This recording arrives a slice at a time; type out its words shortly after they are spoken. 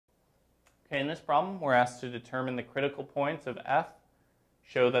Okay, in this problem, we're asked to determine the critical points of f,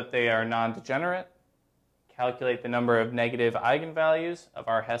 show that they are non-degenerate, calculate the number of negative eigenvalues of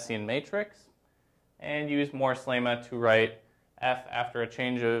our Hessian matrix, and use Morse lemma to write f after a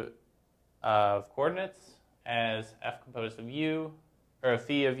change of coordinates as f composed of u, or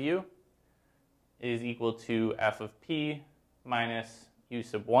phi of u, is equal to f of p minus u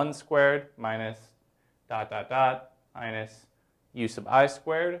sub 1 squared minus ... minus u sub I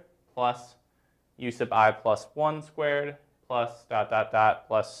squared plus u sub I plus 1 squared plus ...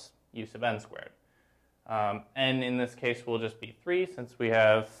 plus u sub n squared. N in this case will just be 3 since we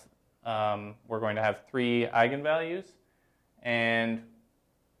have, we're going to have 3 eigenvalues, and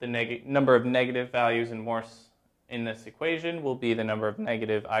the number of negative values in Morse in this equation will be the number of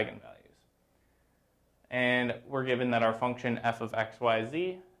negative eigenvalues. And we're given that our function f of x, y,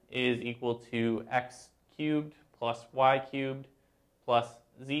 z is equal to x cubed plus y cubed plus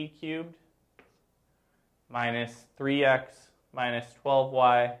z cubed minus 3x minus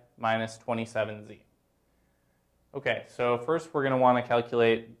 12y minus 27z. Okay, so first we're going to want to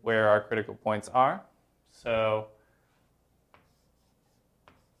calculate where our critical points are. So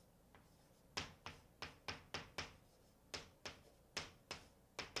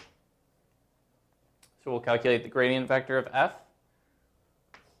we'll calculate the gradient vector of f.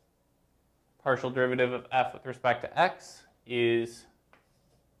 Partial derivative of f with respect to x is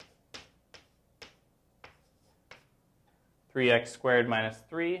 3x squared minus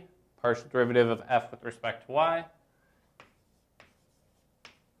 3. Partial derivative of f with respect to y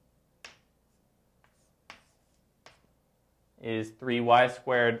is 3y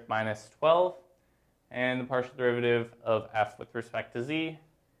squared minus 12. And the partial derivative of f with respect to z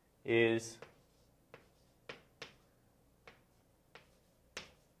is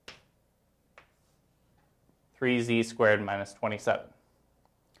 3z squared minus 27.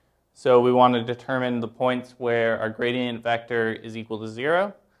 So we want to determine the points where our gradient vector is equal to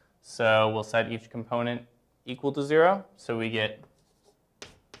 0. So we'll set each component equal to 0. So we get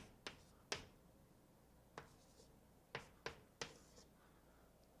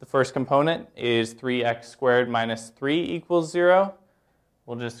the first component is 3x squared minus 3 equals 0.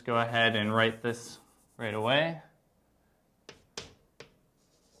 We'll just go ahead and write this right away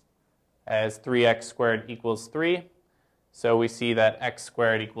as 3x squared equals 3. So we see that x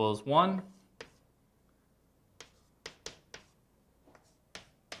squared equals 1.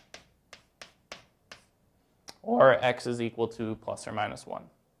 Or x is equal to plus or minus 1.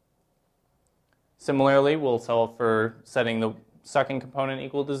 Similarly, we'll solve for setting the second component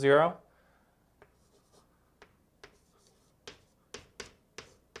equal to 0.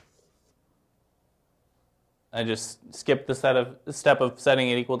 I just skipped the step of setting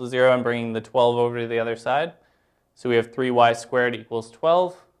it equal to 0 and bringing the 12 over to the other side. So we have 3y squared equals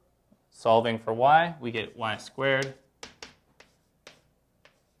 12. Solving for y, we get y squared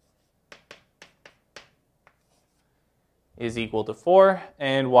is equal to 4,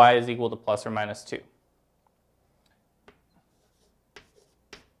 and y is equal to plus or minus 2.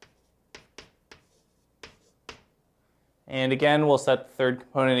 And again, we'll set the third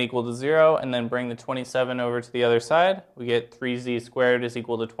component equal to 0 and then bring the 27 over to the other side. We get 3z squared is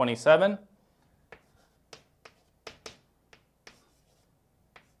equal to 27.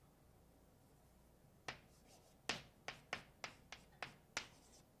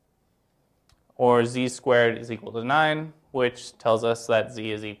 Or z squared is equal to 9, which tells us that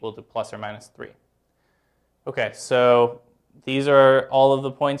z is equal to plus or minus 3. Okay, so these are all of the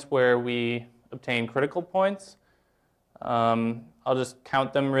points where we obtain critical points. I'll just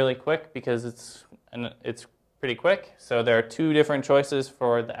count them really quick because it's pretty quick. So there are 2 different choices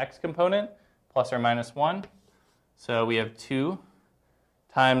for the x component, plus or minus 1. So we have 2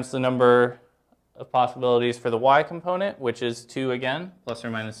 times the number of possibilities for the y component, which is 2 again, plus or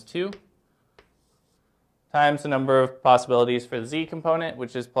minus 2, times the number of possibilities for the z component,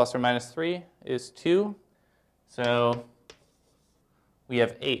 which is plus or minus 3, is 2. So we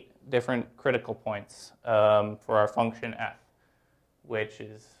have 8 different critical points for our function f, which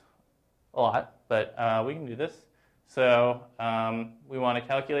is a lot, but we can do this. So we want to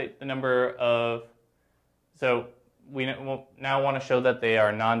calculate the number of, so we now want to show that they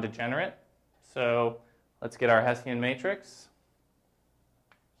are non-degenerate. So let's get our Hessian matrix.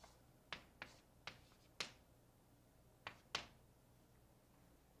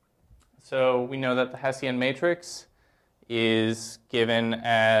 So we know that the Hessian matrix is given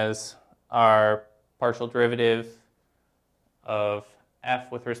as our partial derivative of f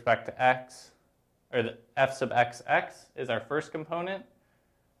with respect to x, or the f sub xx is our first component,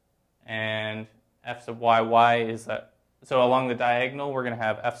 and f sub yy is so along the diagonal, we're going to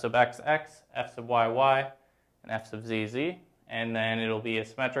have f sub x, x, f sub y, y, and f sub z, z. And then it'll be a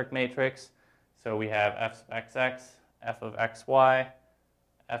symmetric matrix. So we have f sub x, x, f of x, y,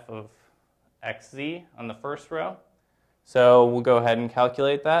 f of x, z on the first row. So we'll go ahead and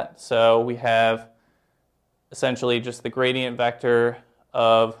calculate that. So we have essentially just the gradient vector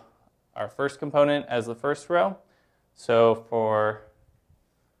of our first component as the first row. So for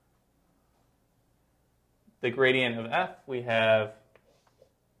the gradient of f, we have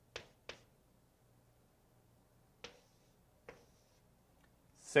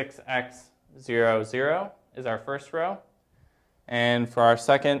six x, 0, 0 is our first row. And for our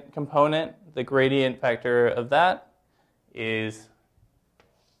second component, the gradient vector of that is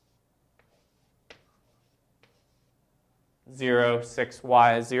 0, 6,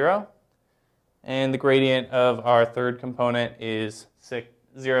 y, 0. And the gradient of our third component is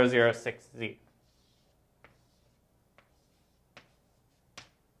 0, 0, 6, z.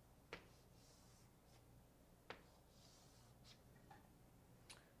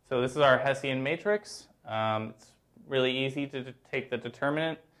 So this is our Hessian matrix. It's really easy to take the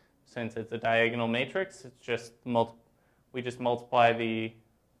determinant since it's a diagonal matrix. It's just we just multiply the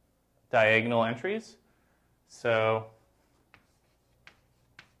diagonal entries. So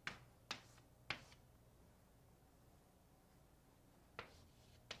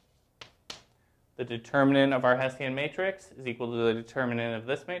the determinant of our Hessian matrix is equal to the determinant of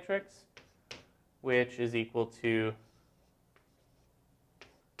this matrix, which is equal to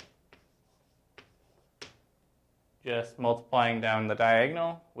just multiplying down the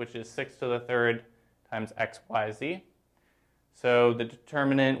diagonal, which is 6 to the third times x, y, z. So the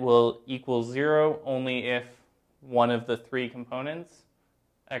determinant will equal 0 only if one of the three components,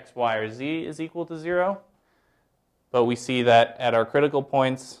 x, y, or z, is equal to 0. But we see that at our critical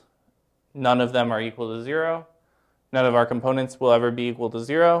points, none of them are equal to 0. None of our components will ever be equal to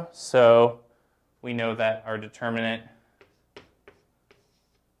 0. So we know that our determinant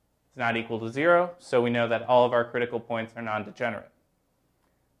is not equal to 0, so we know that all of our critical points are non-degenerate.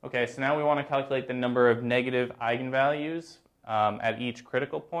 Okay, so now we want to calculate the number of negative eigenvalues at each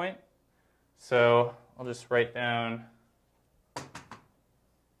critical point. So I'll just write down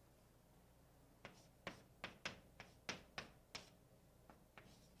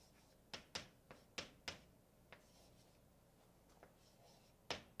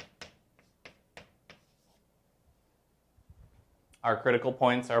our critical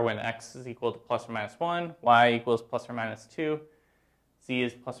points are when x is equal to plus or minus 1, y equals plus or minus 2, z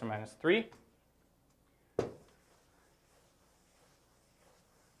is plus or minus 3.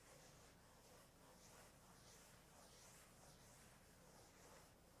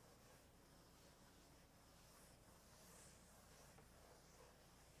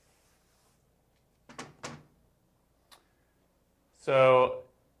 So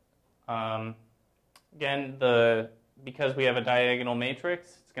again, because we have a diagonal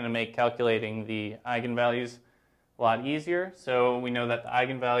matrix, it's going to make calculating the eigenvalues a lot easier. So we know that the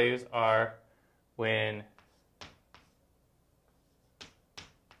eigenvalues are when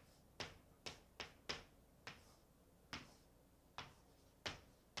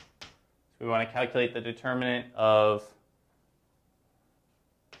we want to calculate the determinant of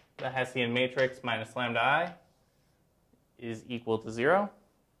the Hessian matrix minus lambda I is equal to 0.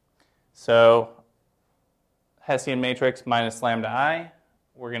 So Hessian matrix minus lambda I,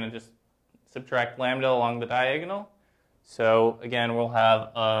 we're going to just subtract lambda along the diagonal. So again, we'll have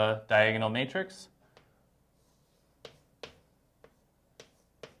a diagonal matrix.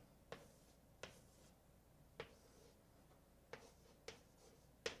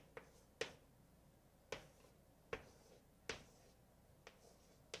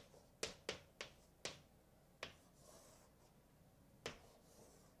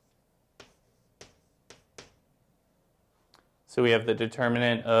 So we have the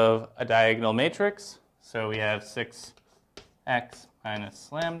determinant of a diagonal matrix. So we have 6x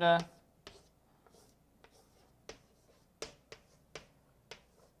minus lambda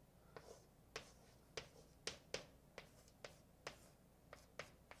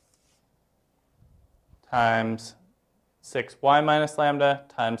times 6y minus lambda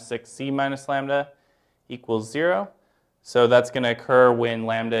times 6z minus lambda equals 0. So that's going to occur when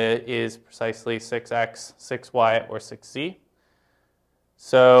lambda is precisely 6x, 6y, or 6z.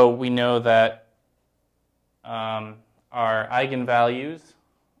 So we know that our eigenvalues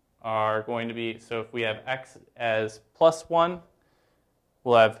are going to be, so if we have x as plus 1,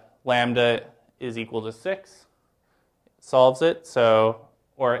 we'll have lambda is equal to 6. It solves it. So,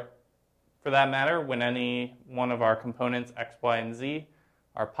 or for that matter, when any one of our components, x, y, and z,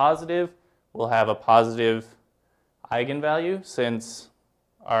 are positive, we'll have a positive eigenvalue, since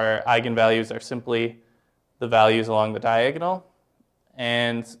our eigenvalues are simply the values along the diagonal,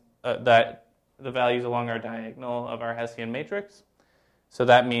 and that the values along our diagonal of our Hessian matrix. So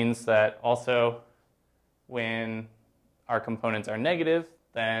that means that also when our components are negative,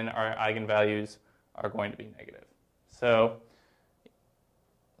 then our eigenvalues are going to be negative. So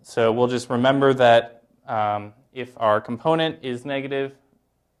we'll just remember that if our component is negative,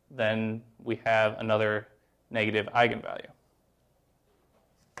 then we have another negative eigenvalue.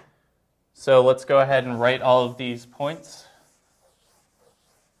 So let's go ahead and write all of these points.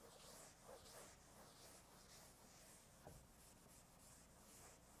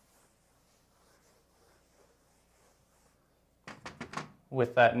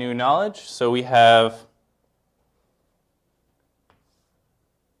 With that new knowledge, so we have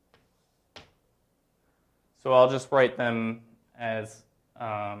so I'll just write them as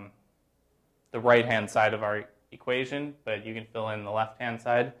the right-hand side of our equation, but you can fill in the left-hand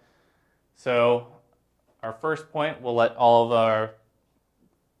side. So our first point, we'll let all of our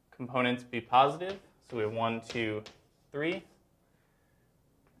components be positive. So we have 1, 2, 3.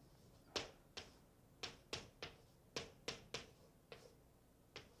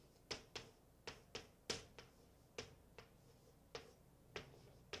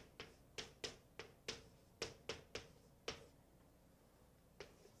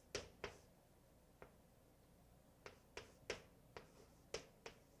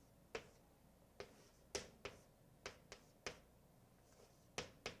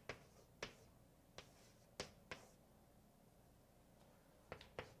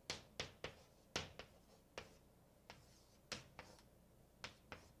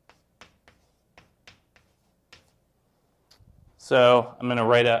 So I'm going to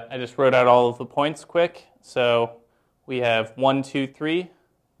write out, I just wrote out all of the points quick. So we have 1, 2, 3,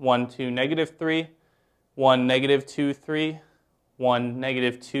 1, 2, negative 3, 1, negative 2, 3, 1,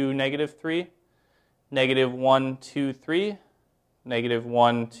 negative 2, negative 3, negative 1, 2, 3, negative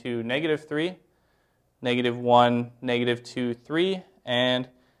 1, 2, negative 3, negative 1, negative 2, 3, and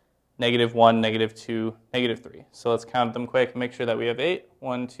negative 1, negative 2, negative 3. So let's count them quick and make sure that we have 8.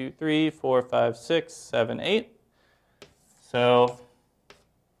 1, 2, 3, 4, 5, 6, 7, 8. So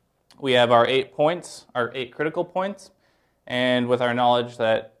we have our 8 points, our 8 critical points, and with our knowledge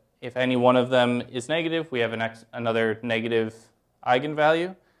that if any one of them is negative, we have another negative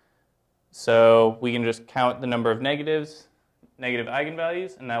eigenvalue. So we can just count the number of negative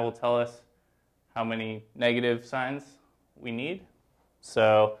eigenvalues, and that will tell us how many negative signs we need.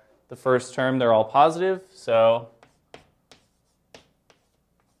 So the first term, they're all positive, so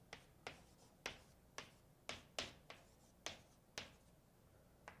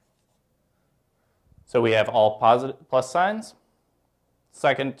we have all positive plus signs.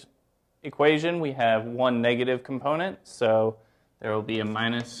 Second equation, we have one negative component, so there will be a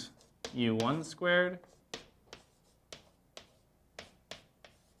minus u1 squared.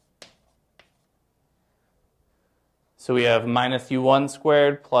 So we have minus u1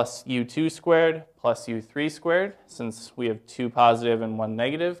 squared plus u2 squared plus u3 squared, since we have 2 positive and 1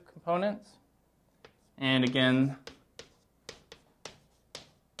 negative components. And again,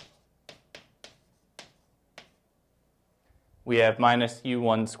 we have minus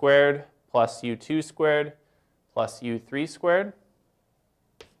u1 squared plus u2 squared plus u3 squared.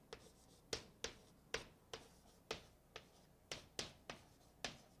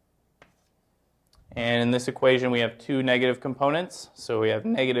 And in this equation, we have 2 negative components. So we have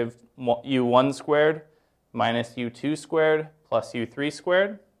negative u1 squared minus u2 squared plus u3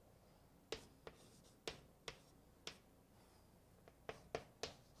 squared.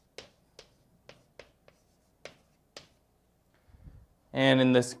 And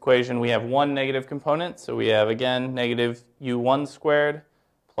in this equation, we have 1 negative component. So we have, again, negative u1 squared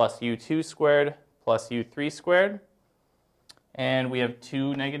plus u2 squared plus u3 squared. And we have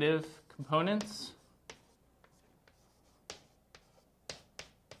 2 negative components.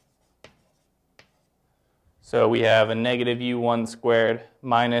 So we have a negative u1 squared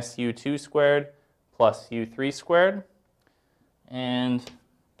minus u2 squared plus u3 squared. And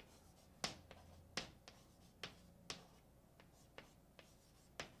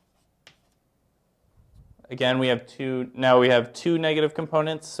again, we have two negative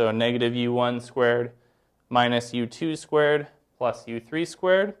components, so negative u1 squared minus u2 squared plus u3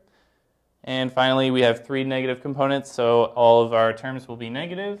 squared. And finally, we have 3 negative components, so all of our terms will be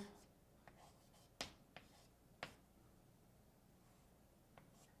negative.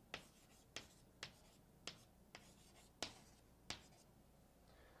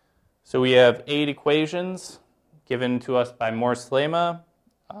 So we have 8 equations given to us by Morse lemma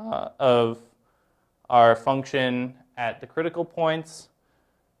of our function at the critical points,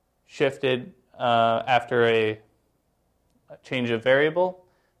 shifted after a change of variable,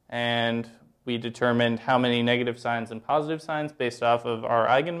 and we determined how many negative signs and positive signs based off of our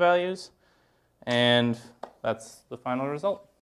eigenvalues, and that's the final result.